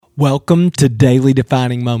Welcome to Daily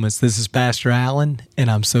Defining Moments. This is Pastor Allen,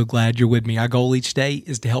 and I'm so glad you're with me. Our goal each day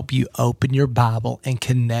is to help you open your Bible and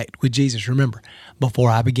connect with Jesus. Remember, before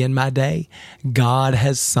I begin my day, God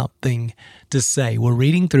has something to say. We're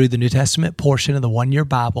reading through the New Testament portion of the one-year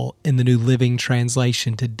Bible in the New Living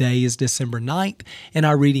Translation. Today is December 9th, and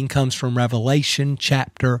our reading comes from Revelation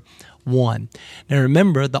chapter 1. Now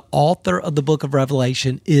remember, the author of the book of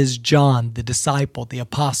Revelation is John, the disciple, the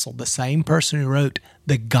apostle, the same person who wrote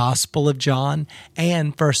the Gospel of John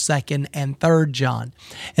and 1st, 2nd, and 3rd John.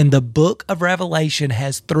 And the book of Revelation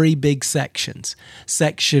has three big sections.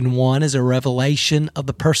 Section 1 is a revelation of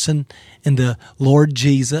the person in the Lord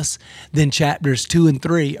Jesus. Then chapters 2 and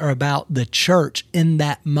 3 are about the church in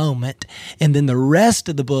that moment. And then the rest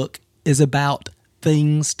of the book is about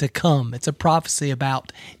things to come. It's a prophecy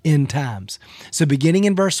about end times. So beginning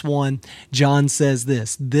in verse 1, John says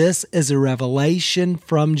this is a revelation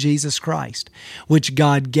from Jesus Christ, which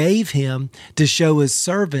God gave him to show his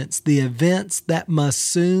servants the events that must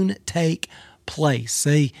soon take place.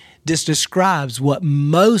 See, this describes what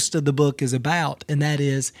most of the book is about, and that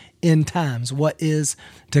is end times, what is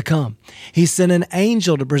to come. He sent an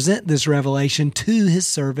angel to present this revelation to his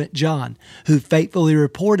servant John, who faithfully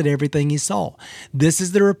reported everything he saw. This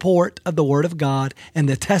is the report of the Word of God and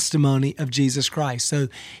the testimony of Jesus Christ. So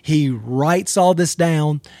he writes all this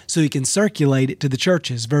down so he can circulate it to the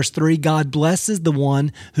churches. Verse 3, God blesses the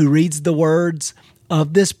one who reads the words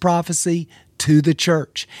of this prophecy to the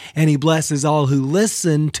church, and he blesses all who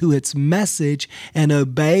listen to its message and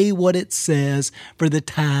obey what it says, for the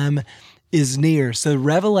time is near. So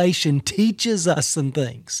Revelation teaches us some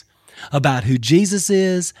things about who Jesus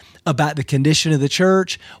is, about the condition of the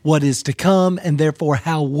church, what is to come, and therefore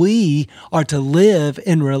how we are to live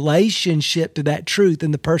in relationship to that truth in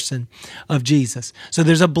the person of Jesus. So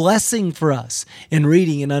there's a blessing for us in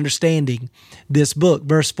reading and understanding this book.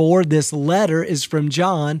 Verse 4, this letter is from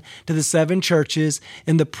John to the 7 churches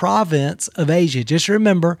in the province of Asia. Just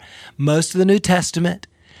remember, most of the New Testament,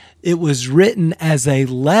 it was written as a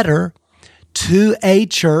letter to a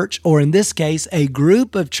church, or in this case, a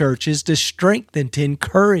group of churches, to strengthen, to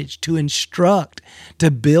encourage, to instruct,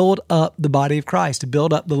 to build up the body of Christ, to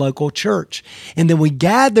build up the local church. And then we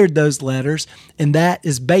gathered those letters, and that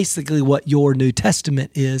is basically what your New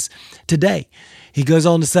Testament is today. He goes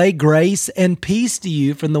on to say, grace and peace to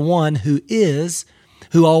you from the one who is,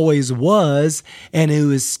 who always was, and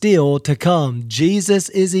who is still to come. Jesus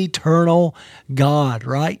is eternal God,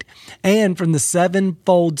 right? And from the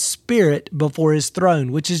sevenfold Spirit before his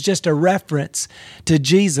throne, which is just a reference to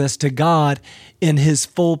Jesus, to God in his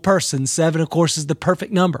full person. 7, of course, is the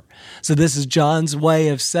perfect number. So this is John's way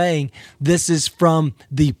of saying this is from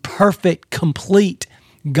the perfect, complete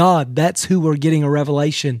God. That's who we're getting a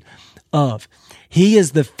revelation of. He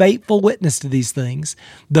is the faithful witness to these things,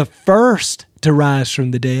 the first to rise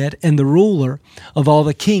from the dead, and the ruler of all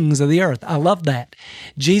the kings of the earth. I love that.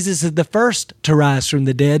 Jesus is the first to rise from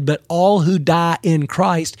the dead, but all who die in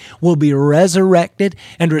Christ will be resurrected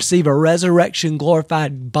and receive a resurrection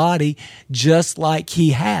glorified body just like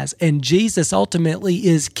he has. And Jesus ultimately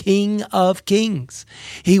is King of kings.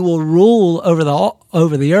 He will rule over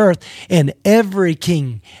the earth, and every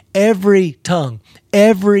king, every tongue,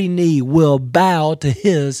 every knee will bow to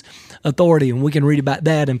his authority. And we can read about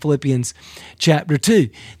that in Philippians chapter 2.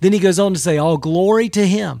 Then he goes on to say, all glory to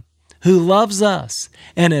him who loves us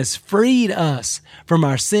and has freed us from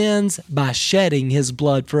our sins by shedding his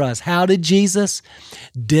blood for us. How did Jesus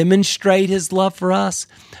demonstrate his love for us?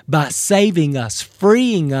 By saving us,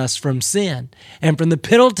 freeing us from sin and from the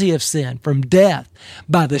penalty of sin, from death,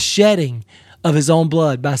 by the shedding of his own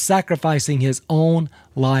blood, by sacrificing his own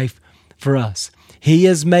life for us. He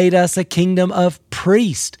has made us a kingdom of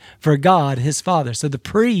priests for God, his Father. So the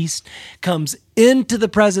priest comes into the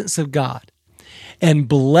presence of God and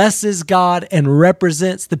blesses God and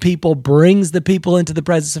represents the people, brings the people into the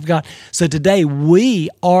presence of God. So today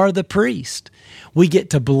we are the priest. We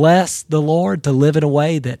get to bless the Lord, to live in a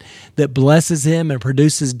way that blesses him and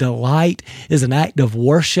produces delight, is an act of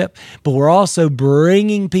worship. But we're also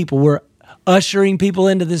bringing people, we're ushering people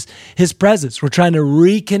into his presence. We're trying to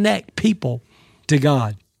reconnect people to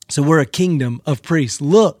God. So we're a kingdom of priests.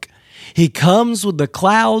 Look, he comes with the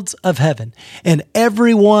clouds of heaven, and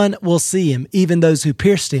everyone will see him, even those who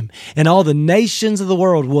pierced him, and all the nations of the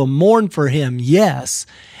world will mourn for him. Yes,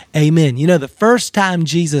 amen. You know, the first time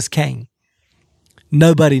Jesus came,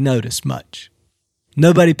 nobody noticed much.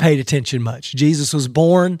 Nobody paid attention much. Jesus was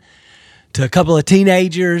born to a couple of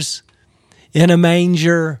teenagers in a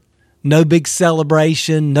manger. No big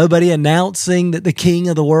celebration, nobody announcing that the King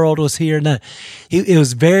of the world was here. No, it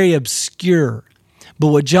was very obscure. But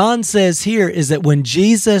what John says here is that when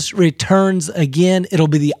Jesus returns again, it'll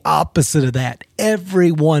be the opposite of that.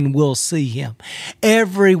 Everyone will see him.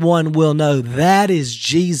 Everyone will know that is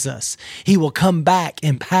Jesus. He will come back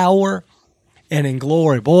in power and in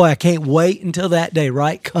glory. Boy, I can't wait until that day,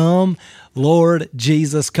 right? Come, Lord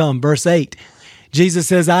Jesus, come. Verse 8. Jesus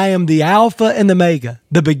says, I am the Alpha and the Omega,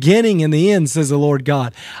 the beginning and the end, says the Lord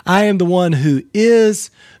God. I am the one who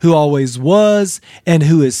is, who always was, and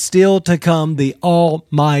who is still to come, the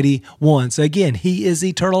Almighty One. So again, he is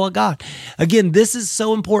eternal God. Again, this is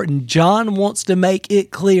so important. John wants to make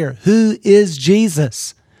it clear. Who is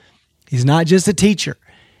Jesus? He's not just a teacher.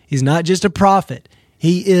 He's not just a prophet.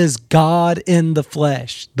 He is God in the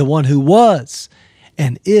flesh, the one who was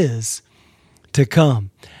and is to come.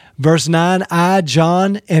 Verse 9, I,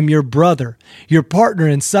 John, am your brother, your partner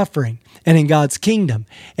in suffering and in God's kingdom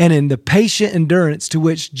and in the patient endurance to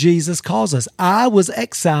which Jesus calls us. I was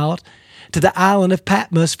exiled to the island of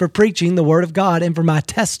Patmos for preaching the word of God and for my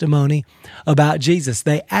testimony about Jesus.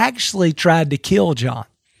 They actually tried to kill John.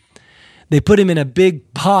 They put him in a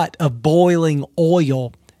big pot of boiling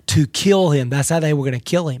oil to kill him. That's how they were going to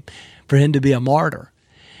kill him, for him to be a martyr.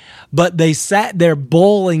 But they sat there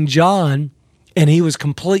boiling John, and he was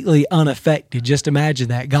completely unaffected. Just imagine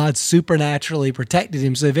that. God supernaturally protected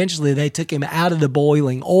him. So eventually they took him out of the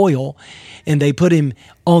boiling oil and they put him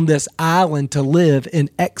on this island to live in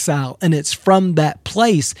exile. And it's from that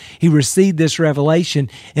place he received this revelation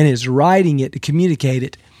and is writing it to communicate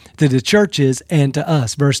it to the churches and to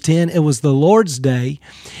us. Verse 10, it was the Lord's day,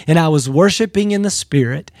 and I was worshiping in the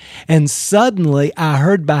Spirit, and suddenly I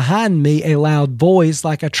heard behind me a loud voice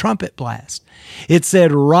like a trumpet blast. It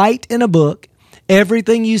said, write in a book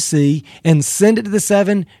everything you see and send it to the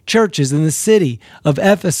 7 churches in the city of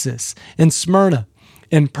Ephesus and Smyrna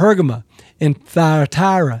and Pergama and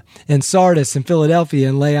Thyatira and Sardis and Philadelphia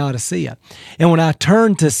and Laodicea. And when I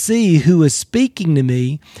turned to see who was speaking to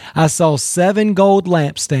me, I saw 7 gold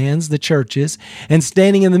lampstands, the churches, and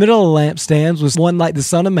standing in the middle of the lampstands was one like the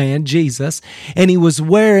Son of Man, Jesus, and he was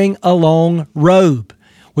wearing a long robe,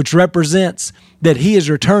 which represents that he is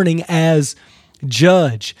returning as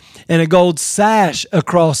judge, and a gold sash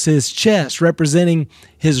across his chest representing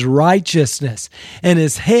his righteousness, and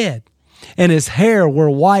his head and his hair were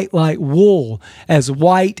white like wool, as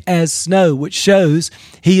white as snow, which shows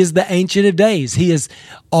he is the Ancient of Days. He has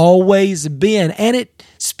always been, and it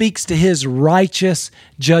speaks to his righteous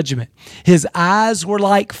judgment. His eyes were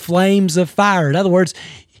like flames of fire. In other words,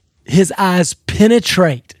 his eyes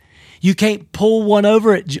penetrate. You can't pull one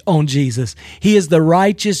over on Jesus. He is the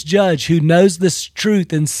righteous judge who knows this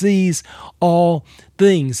truth and sees all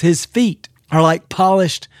things. His feet are like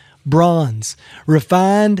polished bronze,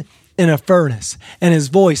 refined in a furnace, and his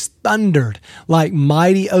voice thundered like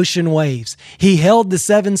mighty ocean waves. He held the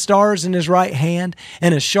 7 stars in his right hand,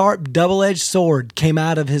 and a sharp double-edged sword came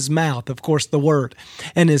out of his mouth, of course, the word,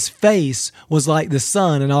 and his face was like the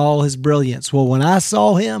sun in all his brilliance. Well, when I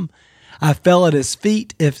saw him, I fell at his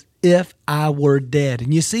feet if I were dead.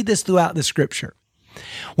 And you see this throughout the scripture.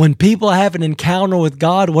 When people have an encounter with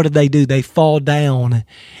God, what do? They fall down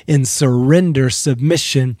in surrender,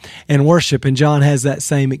 submission, and worship. And John has that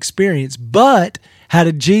same experience. But how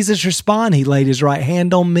did Jesus respond? He laid his right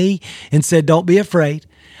hand on me and said, don't be afraid.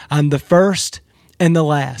 I'm the first and the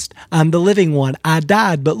last. I'm the living one. I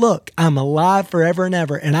died, but look, I'm alive forever and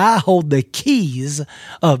ever, and I hold the keys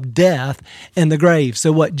of death and the grave.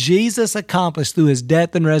 So what Jesus accomplished through his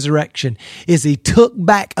death and resurrection is he took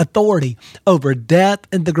back authority over death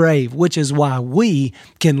and the grave, which is why we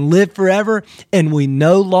can live forever and we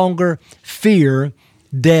no longer fear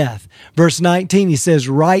death. Verse 19, he says,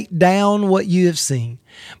 write down what you have seen,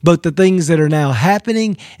 both the things that are now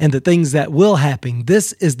happening and the things that will happen.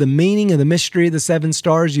 This is the meaning of the mystery of the 7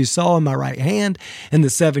 stars you saw in my right hand and the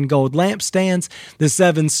 7 gold lampstands. The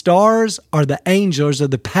 7 stars are the angels or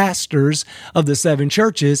the pastors of the 7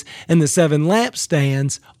 churches, and the 7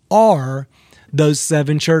 lampstands are those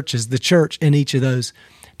 7 churches, the church in each of those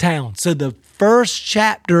towns. So the first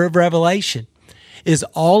chapter of Revelation is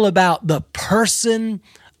all about the person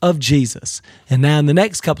of Jesus. And now in the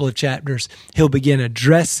next couple of chapters, he'll begin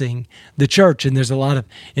addressing the church. And there's a lot of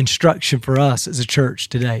instruction for us as a church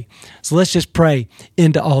today. So let's just pray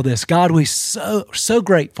into all this. God, we're so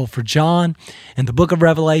grateful for John and the book of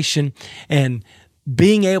Revelation and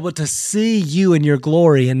being able to see you in your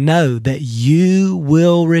glory and know that you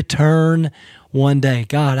will return one day.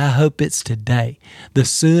 God, I hope it's today. The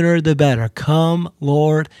sooner the better. Come,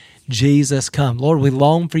 Lord Jesus, come. Lord, we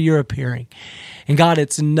long for your appearing. And God,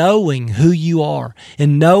 it's knowing who you are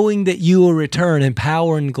and knowing that you will return in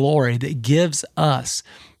power and glory that gives us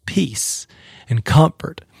peace and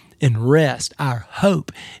comfort and rest. Our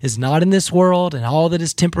hope is not in this world and all that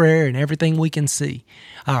is temporary and everything we can see.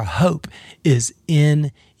 Our hope is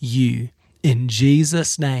in you. In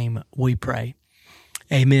Jesus' name we pray.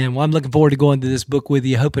 Amen. Well, I'm looking forward to going through this book with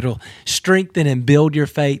you. I hope it'll strengthen and build your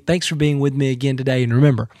faith. Thanks for being with me again today. And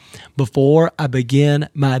remember, before I begin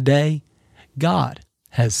my day, God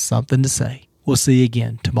has something to say. We'll see you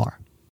again tomorrow.